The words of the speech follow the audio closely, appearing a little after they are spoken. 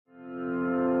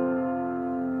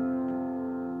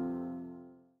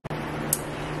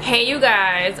Hey you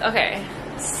guys, okay,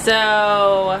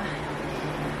 so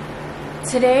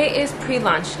today is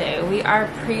pre-launch day. We are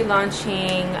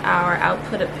pre-launching our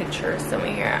output of pictures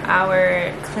somewhere.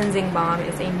 Our cleansing balm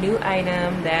is a new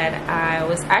item that I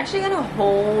was actually gonna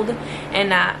hold and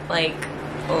not like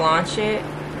launch it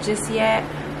just yet,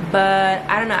 but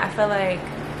I don't know, I feel like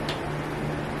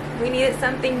we needed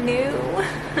something new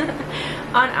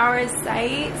on our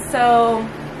site. So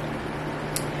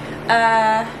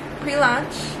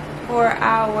pre-launch for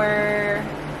our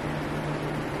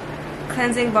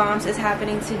cleansing balms is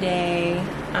happening today.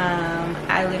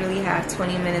 I literally have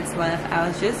 20 minutes left. I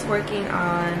was just working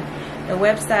on the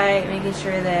website, making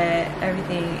sure that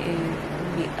everything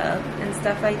will be up and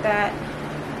stuff like that.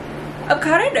 I'm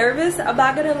kind of nervous, I'm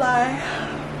not gonna lie.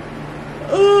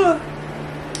 Ugh.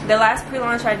 The last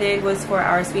pre-launch I did was for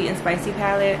our sweet and spicy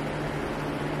palette,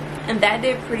 and that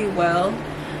did pretty well.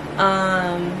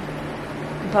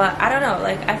 But I don't know,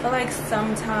 like I feel like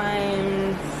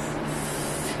sometimes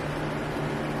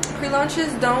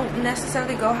pre-launches don't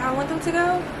necessarily go how I want them to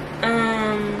go.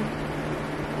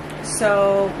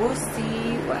 So we'll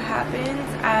see what happens.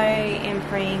 I am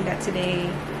praying that today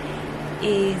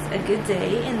is a good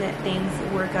day and that things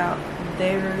work out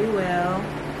very well.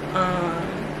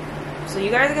 So you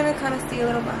guys are gonna kind of see a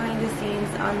little behind the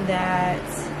scenes on that,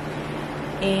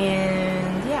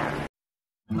 and yeah.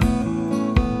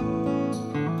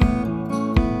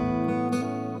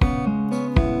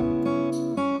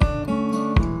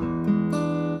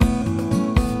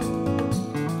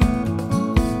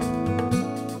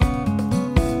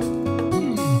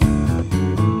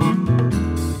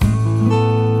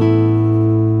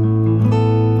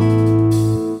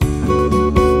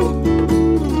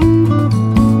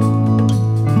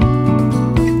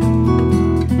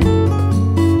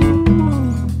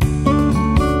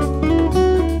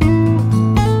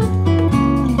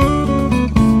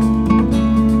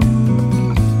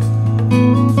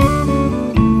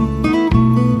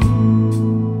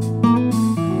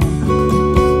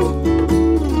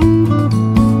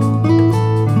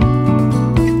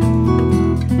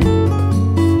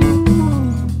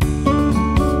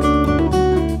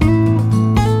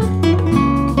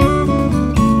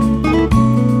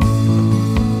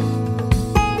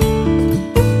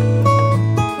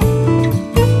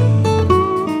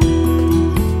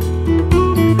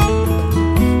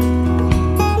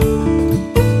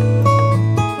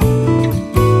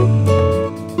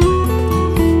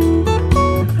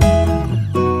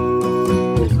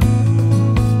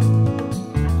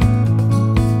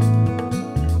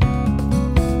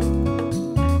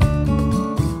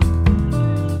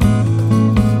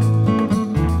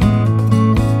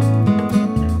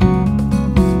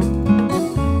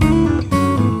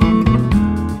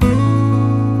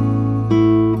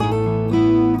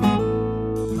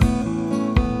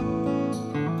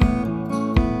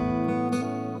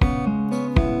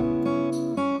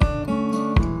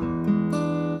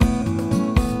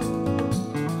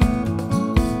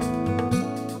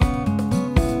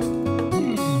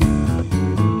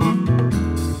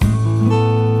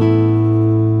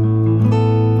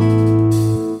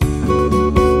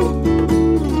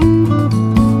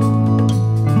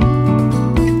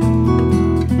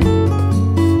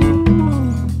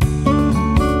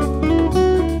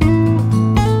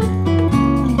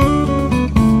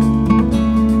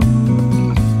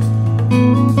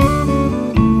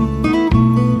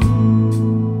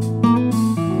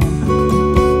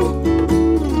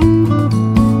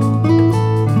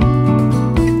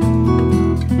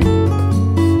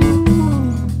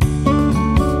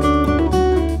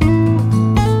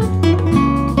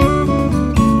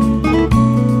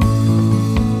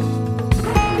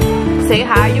 Say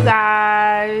hi, you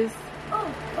guys.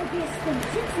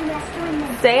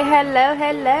 Say hello,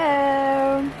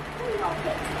 hello.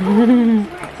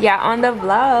 Yeah, on the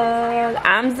vlog.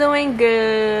 I'm doing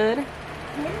good.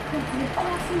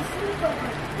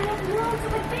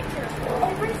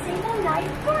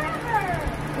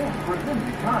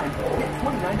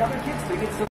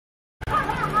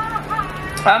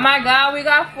 Oh my god, we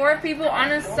got 4 people on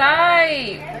the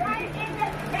site.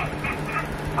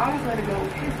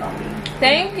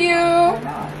 Thank you. Oh,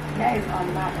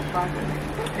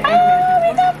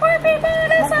 we got 4 people on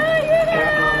the side.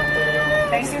 Yeah.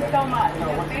 Thank you so much.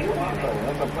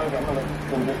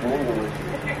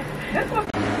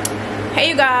 Hey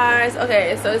you guys.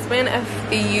 Okay, so it's been a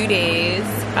few days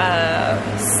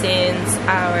since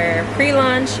our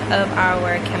pre-launch of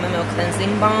our chamomile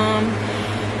cleansing balm,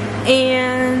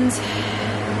 and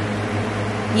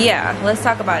yeah, let's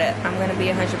talk about it. I'm gonna be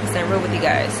 100% real with you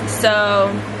guys. So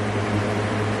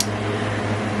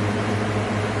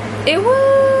it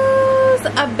was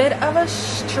was a bit of a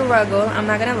struggle, I'm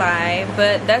not gonna lie,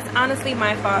 but that's honestly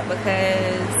my fault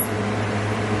because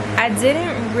I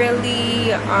didn't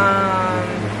really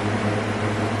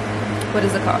what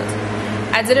is it called?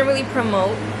 I didn't really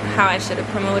promote how I should have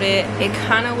promoted. It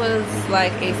kind of was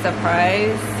like a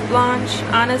surprise launch,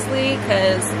 honestly,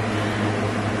 because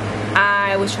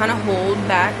I was trying to hold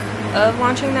back of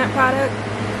launching that product,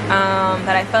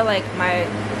 but I felt like my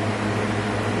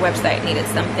website needed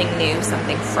something new,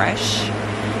 something fresh,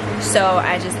 so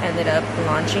I just ended up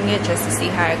launching it just to see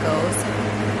how it goes.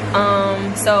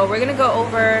 So we're gonna go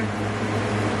over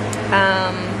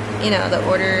you know, the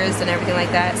orders and everything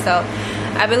like that. So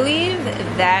I believe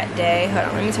that day, hold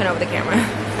on, let me turn over the camera.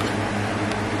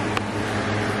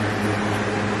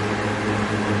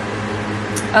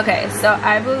 Okay, so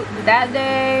that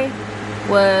day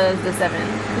was the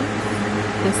 7th.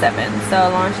 The 7th. So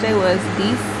launch day was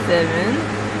the 7th.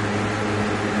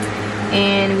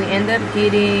 And we end up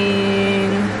getting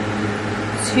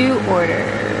 2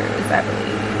 orders, I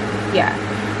believe. Yeah.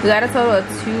 We got a total of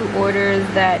 2 orders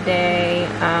that day.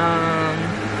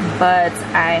 But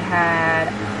I had,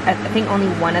 I think only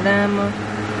one of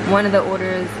the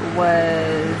orders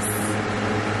was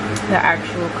the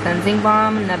actual cleansing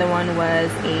balm. Another one was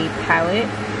a palette,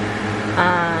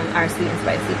 our sweet and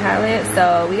spicy palette.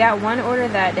 So we got 1 order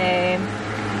that day.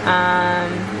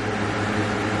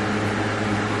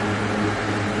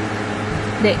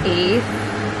 The 8th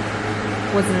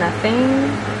was nothing.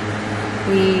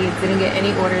 We didn't get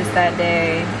any orders that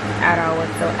day at all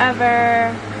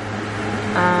whatsoever.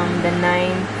 The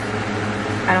 9th,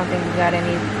 I don't think we got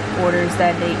any orders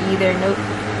that day either.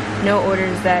 No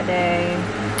orders that day.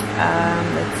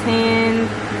 The 10th,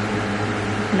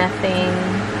 nothing.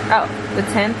 Oh, the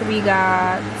 10th we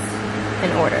got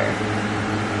an order.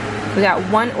 We got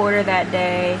 1 order that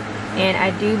day, and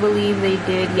I do believe they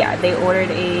did, yeah, they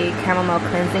ordered a chamomile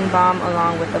cleansing balm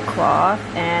along with the cloth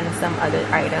and some other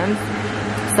items.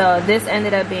 So this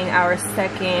ended up being our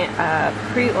 2nd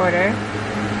pre-order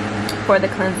for the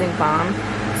cleansing balm.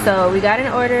 So we got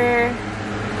an order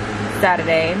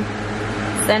Saturday.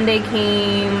 Sunday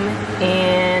came,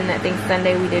 and I think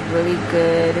Sunday we did really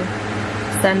good.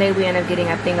 Sunday we ended up getting,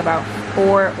 I think, about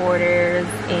 4 orders,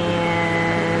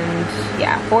 and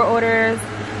yeah, 4 orders.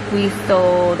 We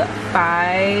sold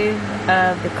 5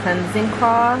 of the cleansing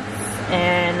cloths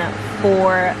and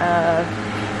 4 of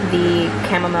the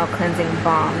chamomile cleansing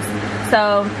balms.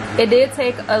 So it did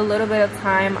take a little bit of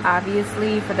time,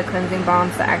 obviously, for the cleansing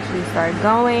balms to actually start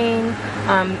going.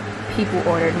 People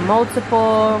ordered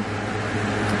multiple.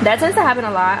 That tends to happen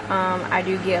a lot. I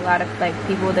do get a lot of like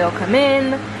people, they'll come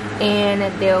in and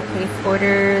they'll place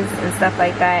orders and stuff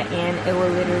like that, and it will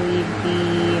literally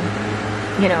be,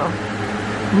 you know,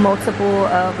 multiple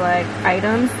of like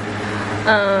items,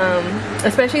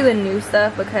 especially the new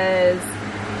stuff, because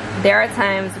there are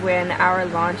times when our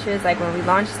launches, like when we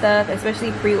launch stuff,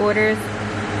 especially pre-orders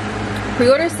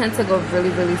tend to go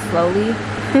really slowly.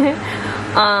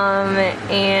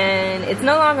 And it's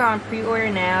no longer on pre-order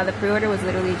now. The pre-order was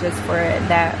literally just for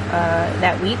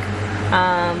that week.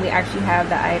 We actually have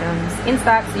the items in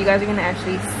stock, so you guys are gonna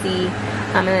actually see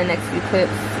in the next few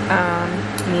clips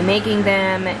me making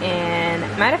them. And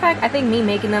matter of fact, I think me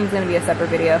making them is gonna be a separate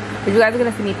video, but you guys are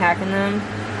gonna see me packing them.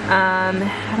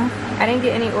 I didn't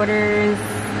get any orders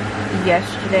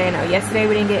yesterday. No, yesterday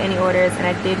we didn't get any orders, and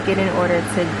I did get an order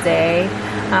today,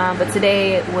 but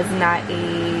today was not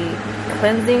a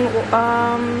cleansing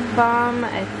balm.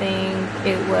 I think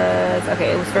it was,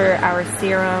 okay, it was for our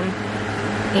serum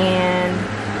and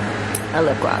a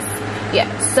lip gloss. Yeah,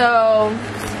 so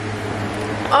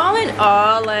all in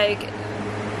all, like,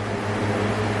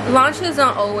 launches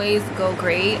don't always go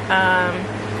great.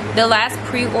 The last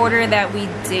pre-order that we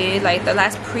did, like the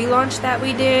last pre-launch that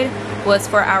we did, was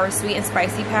for our sweet and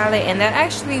spicy palette, and that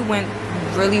actually went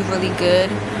really good.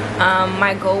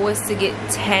 My goal was to get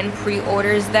 10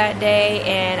 pre-orders that day,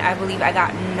 and I believe I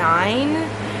got 9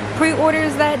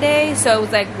 pre-orders that day. So it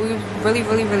was like we were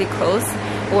really close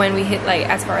when we hit, like,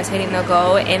 as far as hitting the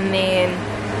goal. And then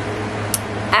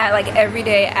at like every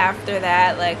day after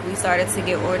that, like, we started to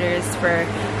get orders for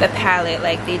the palette.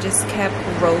 Like, they just kept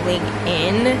rolling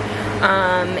in,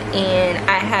 and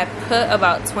I had put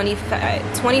about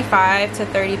 25 to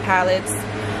 30 palettes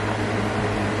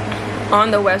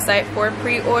on the website for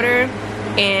pre-order,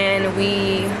 and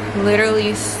we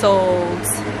literally sold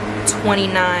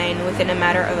 29 within a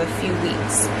matter of a few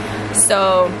weeks.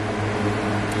 So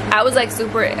I was like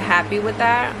super happy with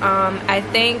that. I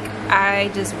think I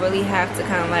just really have to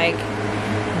kind of like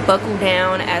buckle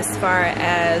down as far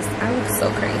as, I look so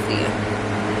crazy.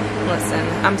 Listen,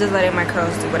 I'm just letting my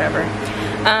curls do whatever.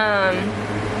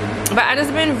 But I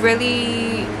just been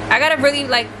really, I gotta really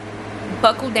like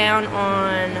buckle down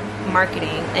on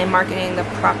marketing the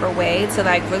proper way to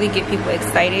like really get people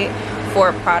excited for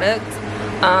a product.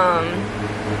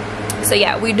 So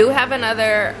yeah, we do have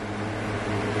another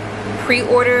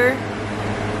pre-order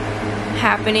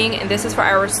happening, and this is for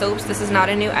our soaps. This is not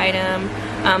a new item.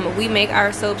 We make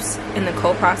our soaps in the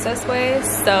cold process way,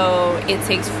 so it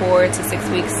takes 4 to 6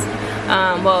 weeks.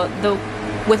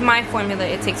 With my formula,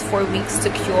 it takes 4 weeks to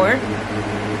cure.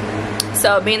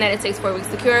 So being that it takes 4 weeks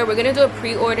to cure, we're gonna do a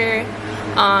pre-order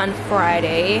on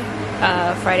Friday.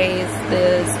 Friday is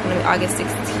gonna be August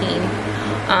 16th.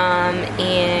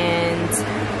 And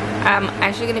I'm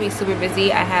actually gonna be super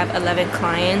busy. I have 11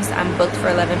 clients. I'm booked for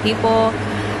 11 people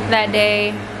that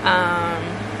day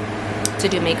to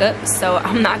do makeup. So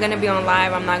I'm not gonna be on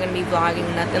live. I'm not gonna be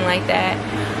vlogging, nothing like that.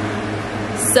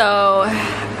 So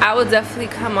I will definitely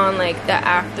come on like the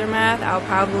aftermath. I'll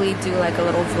probably do like a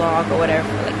little vlog or whatever,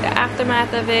 like the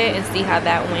aftermath of it, and see how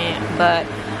that went. But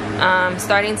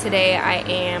starting today,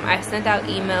 I sent out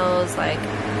emails like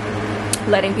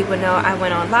letting people know I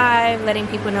went on live, letting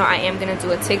people know I am gonna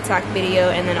do a TikTok video,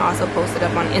 and then also post it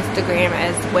up on Instagram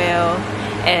as well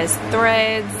as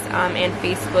Threads and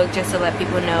Facebook, just to let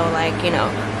people know, like, you know,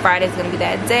 Friday's gonna be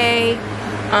that day.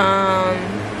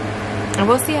 And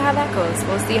we'll see how that goes.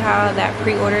 We'll see how that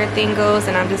pre-order thing goes,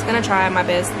 and I'm just gonna try my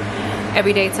best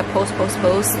every day to post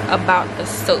about the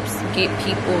soaps. Get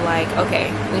people like,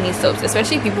 okay, we need soaps,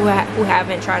 especially people who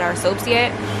haven't tried our soaps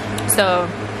yet. So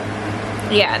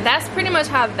yeah, that's pretty much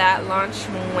how that launch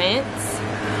went.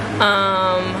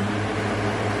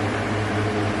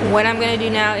 What I'm gonna do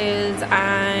now is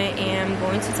I am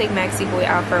going to take Maxie Boy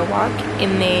out for a walk,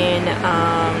 and then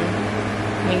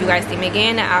when you guys see me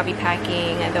again, I'll be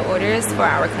packing the orders for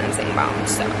our cleansing balm.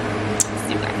 So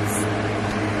see you guys.